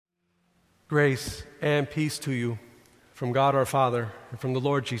Grace and peace to you from God our Father and from the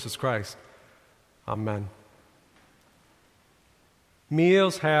Lord Jesus Christ. Amen.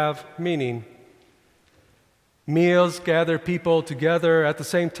 Meals have meaning. Meals gather people together at the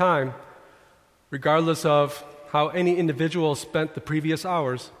same time, regardless of how any individual spent the previous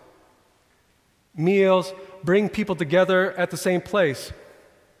hours. Meals bring people together at the same place,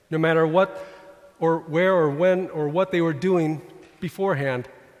 no matter what or where or when or what they were doing beforehand.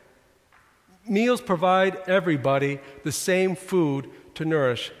 Meals provide everybody the same food to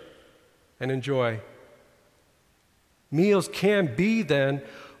nourish and enjoy. Meals can be, then,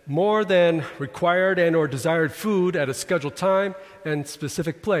 more than required and or desired food at a scheduled time and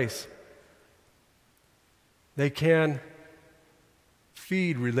specific place. They can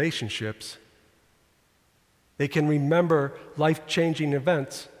feed relationships. They can remember life-changing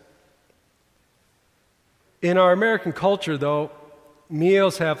events. In our American culture, though,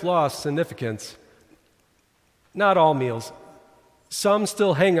 meals have lost significance. Not all meals. Some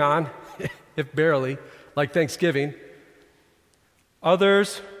still hang on, if barely, like Thanksgiving.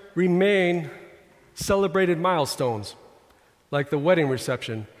 Others remain celebrated milestones, like the wedding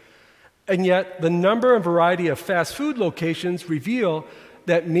reception. And yet, the number and variety of fast food locations reveal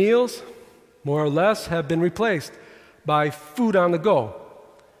that meals, more or less, have been replaced by food on the go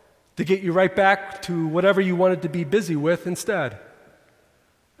to get you right back to whatever you wanted to be busy with instead.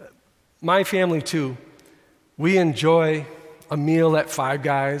 My family, too, we enjoy a meal at Five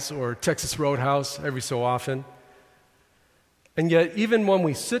Guys or Texas Roadhouse every so often. And yet, even when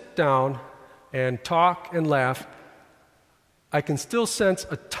we sit down and talk and laugh, I can still sense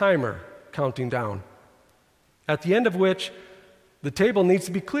a timer counting down, at the end of which the table needs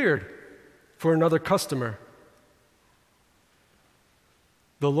to be cleared for another customer.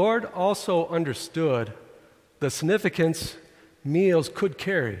 The Lord also understood the significance meals could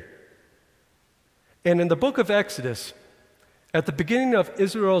carry. And in the book of Exodus, at the beginning of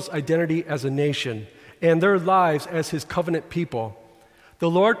Israel's identity as a nation and their lives as his covenant people, the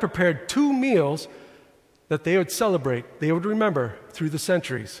Lord prepared two meals that they would celebrate, they would remember through the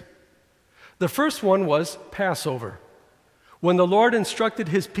centuries. The first one was Passover, when the Lord instructed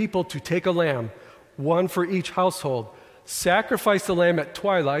his people to take a lamb, one for each household, sacrifice the lamb at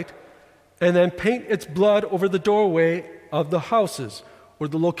twilight, and then paint its blood over the doorway of the houses or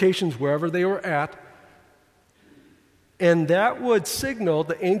the locations wherever they were at. And that would signal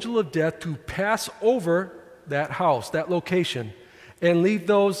the angel of death to pass over that house, that location, and leave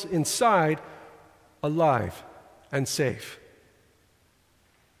those inside alive and safe.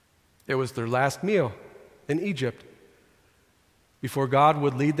 It was their last meal in Egypt before God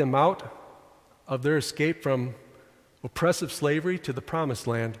would lead them out of their escape from oppressive slavery to the promised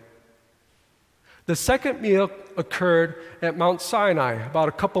land. The second meal occurred at Mount Sinai about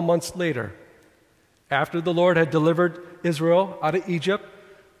a couple months later, after the Lord had delivered Israel out of Egypt,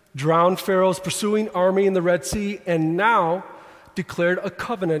 drowned Pharaoh's pursuing army in the Red Sea, and now declared a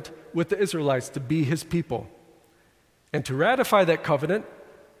covenant with the Israelites to be his people. And to ratify that covenant,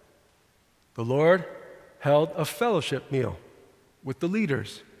 the Lord held a fellowship meal with the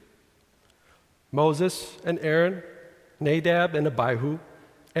leaders, Moses and Aaron, Nadab and Abihu,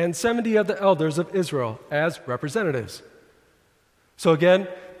 and 70 of the elders of Israel as representatives. So again,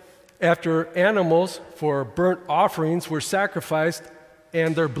 after animals for burnt offerings were sacrificed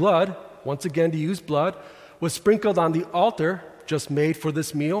and their blood, once again to use blood, was sprinkled on the altar just made for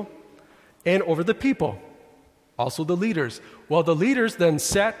this meal and over the people, also the leaders. Well, the leaders then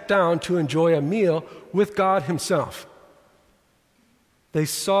sat down to enjoy a meal with God himself. They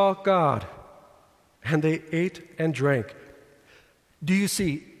saw God and they ate and drank. Do you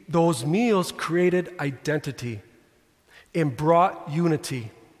see? Those meals created identity and brought unity.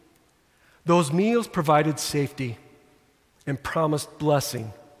 Those meals provided safety and promised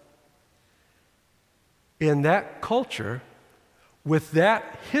blessing. In that culture, with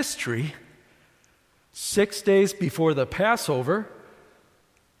that history, 6 days before the Passover,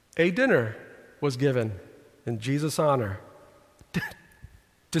 a dinner was given in Jesus' honor.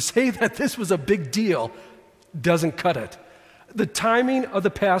 To say that this was a big deal doesn't cut it. The timing of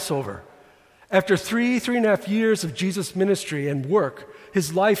the Passover, after 3.5 years of Jesus' ministry and work,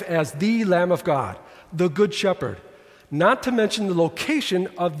 his life as the Lamb of God, the Good Shepherd, not to mention the location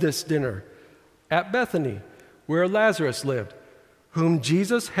of this dinner at Bethany, where Lazarus lived, whom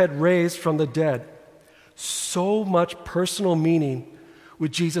Jesus had raised from the dead. So much personal meaning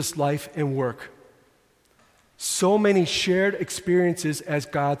with Jesus' life and work. So many shared experiences as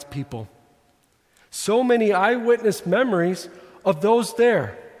God's people. So many eyewitness memories of those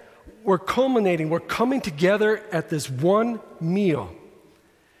there were culminating, were coming together at this one meal.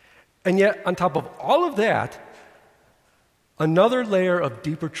 And yet, on top of all of that, another layer of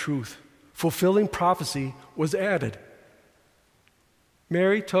deeper truth, fulfilling prophecy, was added.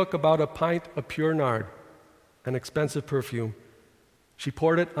 Mary took about a pint of pure nard, an expensive perfume. She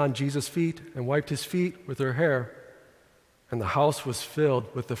poured it on Jesus' feet and wiped his feet with her hair, and the house was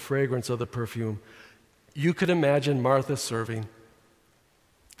filled with the fragrance of the perfume. You could imagine Martha serving,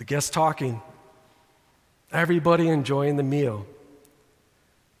 the guests talking, everybody enjoying the meal.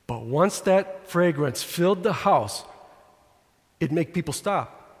 But once that fragrance filled the house, it'd make people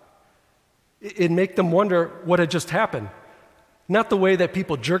stop. It'd make them wonder what had just happened. Not the way that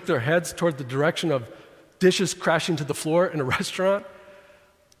people jerk their heads toward the direction of dishes crashing to the floor in a restaurant,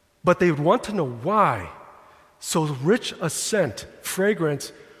 but they would want to know why so rich a scent,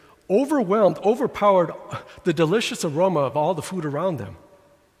 fragrance, overpowered the delicious aroma of all the food around them.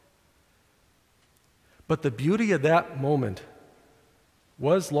 But the beauty of that moment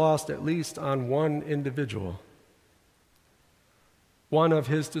was lost at least on one individual. One of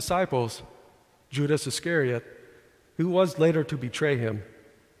his disciples, Judas Iscariot, who was later to betray him,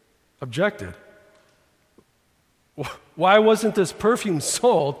 objected. Why wasn't this perfume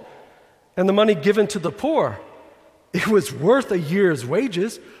sold and the money given to the poor? It was worth a year's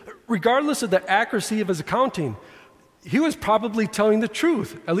wages, regardless of the accuracy of his accounting. He was probably telling the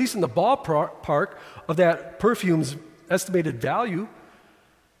truth, at least in the ballpark of that perfume's estimated value.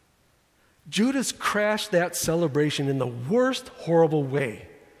 Judas crashed that celebration in the worst horrible way.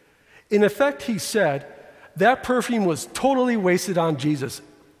 In effect, he said, that perfume was totally wasted on Jesus.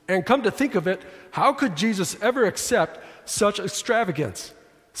 And come to think of it, how could Jesus ever accept such extravagance,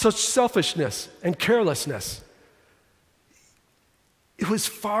 such selfishness and carelessness? It was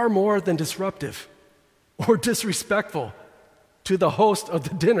far more than disruptive or disrespectful to the host of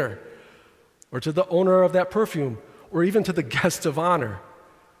the dinner or to the owner of that perfume or even to the guest of honor.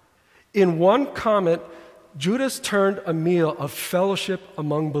 In one comment, Judas turned a meal of fellowship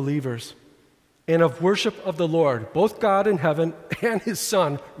among believers and of worship of the Lord, both God in heaven and his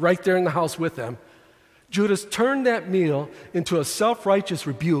Son right there in the house with them. Judas turned that meal into a self-righteous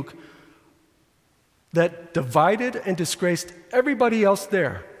rebuke that divided and disgraced everybody else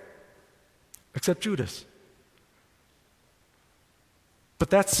there, except Judas. But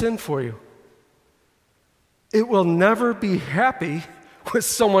that's sin for you. It will never be happy with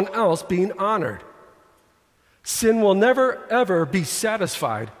someone else being honored. Sin will never, ever be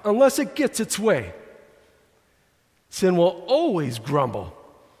satisfied unless it gets its way. Sin will always grumble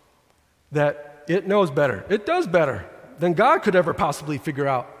that it knows better, it does better than God could ever possibly figure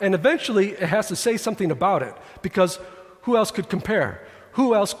out. And eventually it has to say something about it, because who else could compare?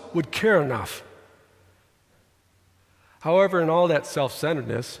 Who else would care enough? However, in all that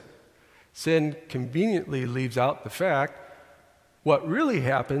self-centeredness, sin conveniently leaves out the fact what really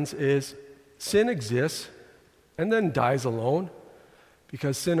happens is sin exists and then dies alone,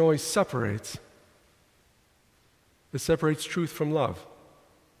 because sin always separates. It separates truth from love.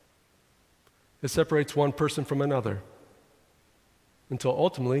 It separates one person from another, until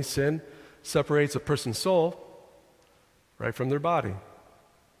ultimately sin separates a person's soul right from their body.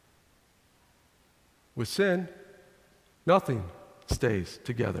 With sin, nothing stays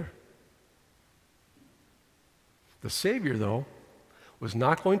together. The Savior, though, was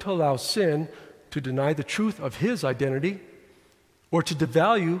not going to allow sin to deny the truth of his identity or to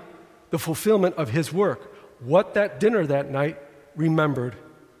devalue the fulfillment of his work. What that dinner that night remembered.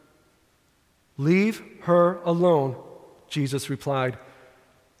 Leave her alone, Jesus replied.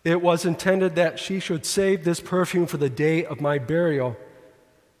 It was intended that she should save this perfume for the day of my burial.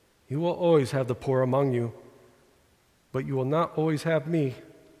 You will always have the poor among you, but you will not always have me.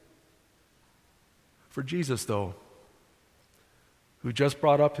 For Jesus, though, who just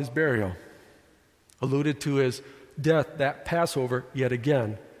brought up his burial, alluded to his death that Passover yet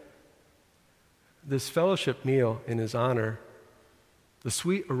again, this fellowship meal in his honor, the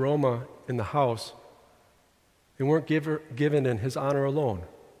sweet aroma in the house, they weren't given in his honor alone.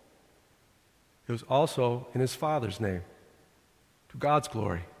 It was also in his Father's name, to God's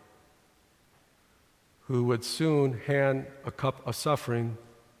glory, who would soon hand a cup of suffering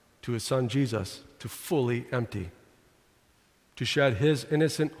to his Son Jesus to fully empty, to shed his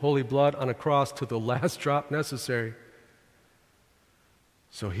innocent holy blood on a cross to the last drop necessary,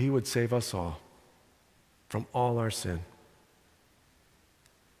 so he would save us all from all our sin.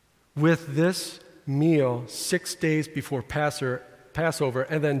 With this meal 6 days before Passover,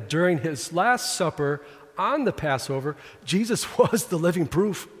 and then during his Last Supper on the Passover, Jesus was the living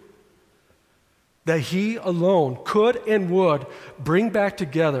proof that he alone could and would bring back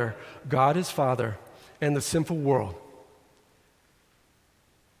together God his Father and the sinful world.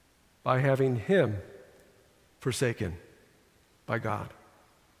 by having him forsaken by God,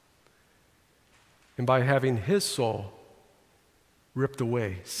 and by having his soul ripped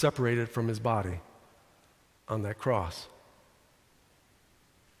away, separated from his body on that cross.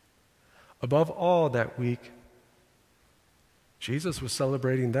 Above all that week, Jesus was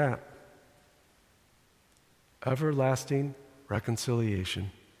celebrating that everlasting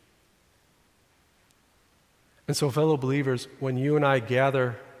reconciliation. And so, fellow believers, when you and I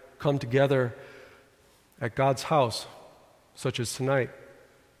come together at God's house, such as tonight,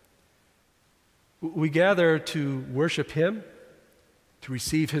 we gather to worship him, to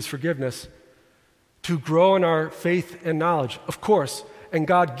receive his forgiveness, to grow in our faith and knowledge, of course, and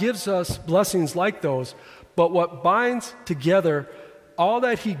God gives us blessings like those, but what binds together all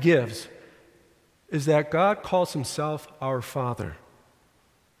that he gives is that God calls himself our Father,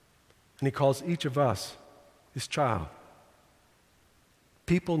 and he calls each of us his child.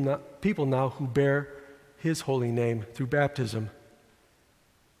 People now who bear his holy name through baptism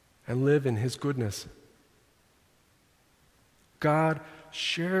and live in his goodness. God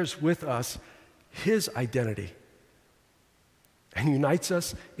shares with us his identity and unites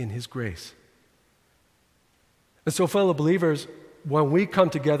us in his grace. And so, fellow believers, when we come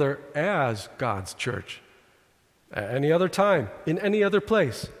together as God's church, at any other time, in any other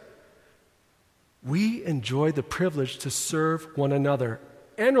place, we enjoy the privilege to serve one another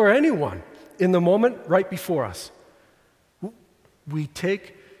and or anyone in the moment right before us. We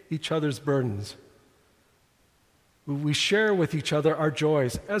take each other's burdens. We share with each other our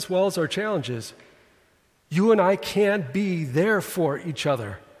joys as well as our challenges. You and I can be there for each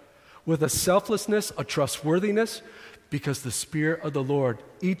other with a selflessness, a trustworthiness, because the Spirit of the Lord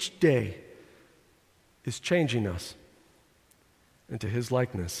each day is changing us into his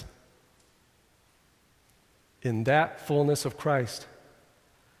likeness. In that fullness of Christ,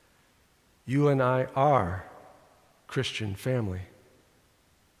 you and I are Christian family.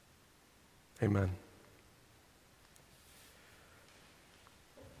 Amen.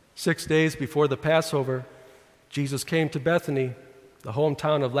 6 days before the Passover, Jesus came to Bethany, the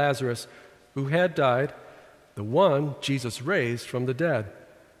hometown of Lazarus, who had died, the one Jesus raised from the dead.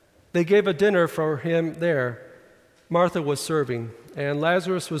 They gave a dinner for him there. Martha was serving, and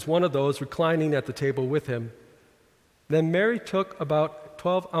Lazarus was one of those reclining at the table with him. Then Mary took about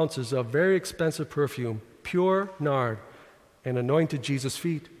 12 ounces of very expensive perfume, pure nard, and anointed Jesus'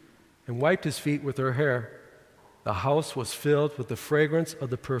 feet, and wiped his feet with her hair. The house was filled with the fragrance of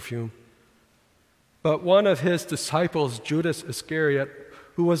the perfume. But one of his disciples, Judas Iscariot,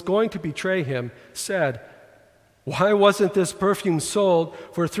 who was going to betray him, said, "Why wasn't this perfume sold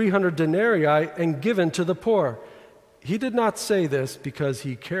for 300 denarii and given to the poor?" He did not say this because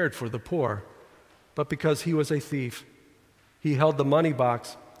he cared for the poor, but because he was a thief. He held the money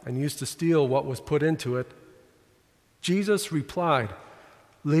box and used to steal what was put into it. Jesus replied,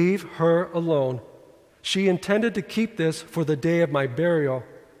 "Leave her alone. She intended to keep this for the day of my burial.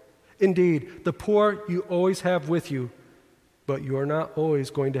 Indeed, the poor you always have with you, but you are not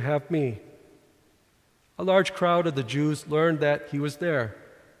always going to have me." A large crowd of the Jews learned that he was there.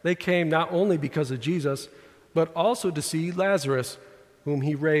 They came not only because of Jesus, but also to see Lazarus, whom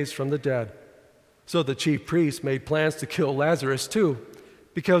he raised from the dead. So the chief priests made plans to kill Lazarus too,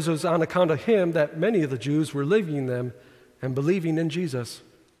 because it was on account of him that many of the Jews were leaving them and believing in Jesus.